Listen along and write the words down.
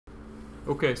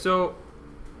Okay, so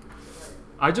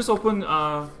I just opened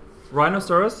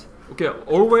Rhinoceros. Okay,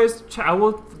 always I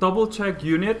will double check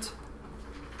unit.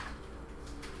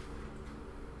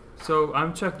 So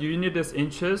I'm checked unit is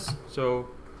inches. So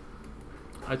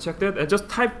I checked it and just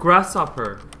type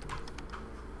Grasshopper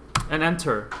and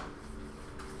enter.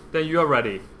 Then you are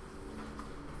ready.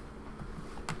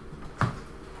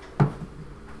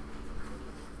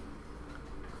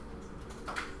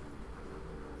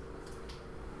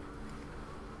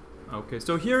 Okay,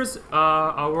 so here's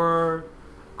our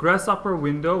Grasshopper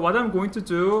window. What I'm going to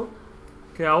do,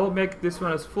 okay, I will make this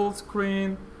one as full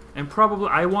screen, and probably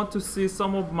I want to see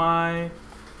some of my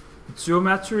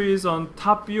geometries on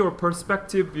top view or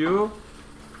perspective view.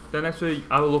 Then actually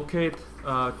I will locate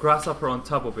Grasshopper on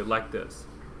top of it like this.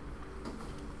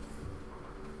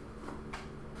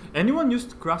 Anyone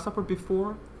used Grasshopper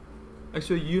before?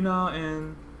 Actually, Yuna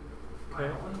and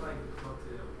okay.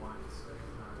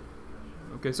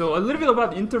 Okay, so a little bit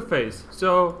about interface.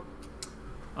 So,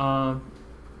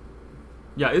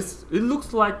 yeah, it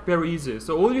looks like very easy.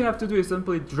 So all you have to do is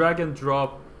simply drag and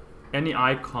drop any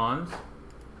icons.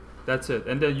 That's it,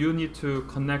 and then you need to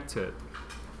connect it.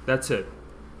 That's it.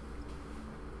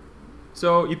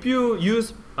 So if you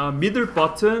use middle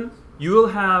button, you will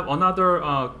have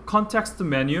another context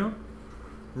menu,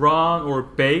 run or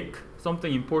bake.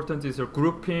 Something important is your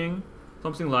grouping,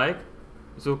 something like.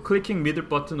 So clicking middle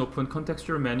button open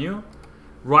contextual menu.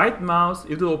 Right mouse,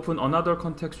 it will open another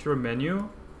contextual menu.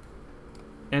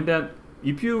 And then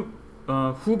if you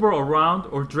hover around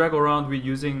or drag around with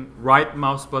using right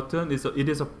mouse button, it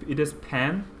is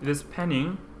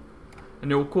panning.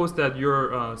 And of course that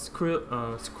your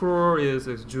scroll is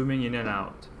zooming in and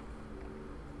out.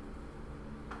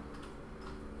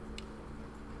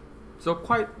 So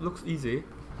quite looks easy.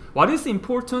 What is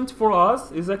important for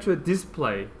us is actually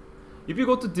display. If you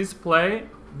go to display,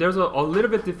 there's a little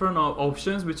bit different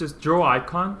options, which is draw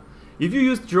icon. If you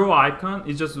use draw icon,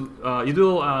 it just it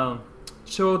will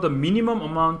show the minimum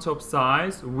amount of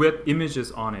size with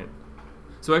images on it.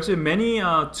 So actually many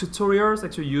tutorials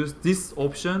actually use this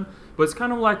option, but it's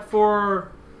kind of like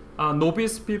for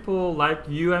novice people like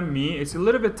you and me, it's a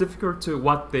little bit difficult to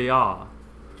what they are.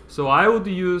 So I would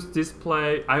use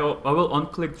display. I will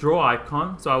unclick draw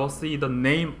icon, so I will see the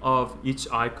name of each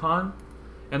icon.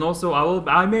 And also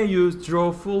I may use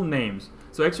draw full names.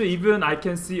 So actually even I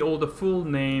can see all the full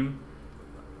name.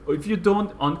 If you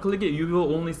don't unclick it, you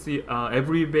will only see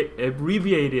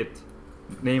abbreviated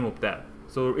name of that.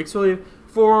 So actually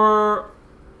for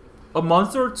a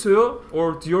month or two,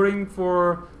 or during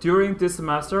this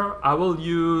semester, I will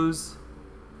use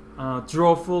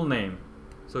draw full name,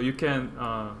 so you can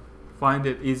find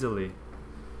it easily.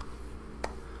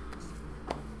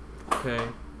 Okay.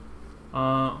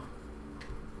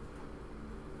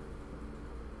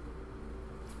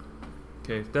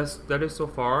 Okay, that is so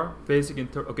far basic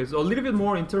okay, so a little bit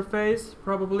more interface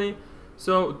probably.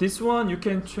 So this one you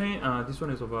can train. This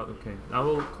one is about okay. I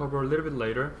will cover a little bit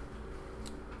later.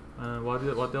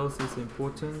 What else is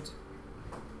important?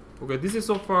 Okay, this is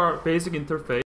so far basic interface.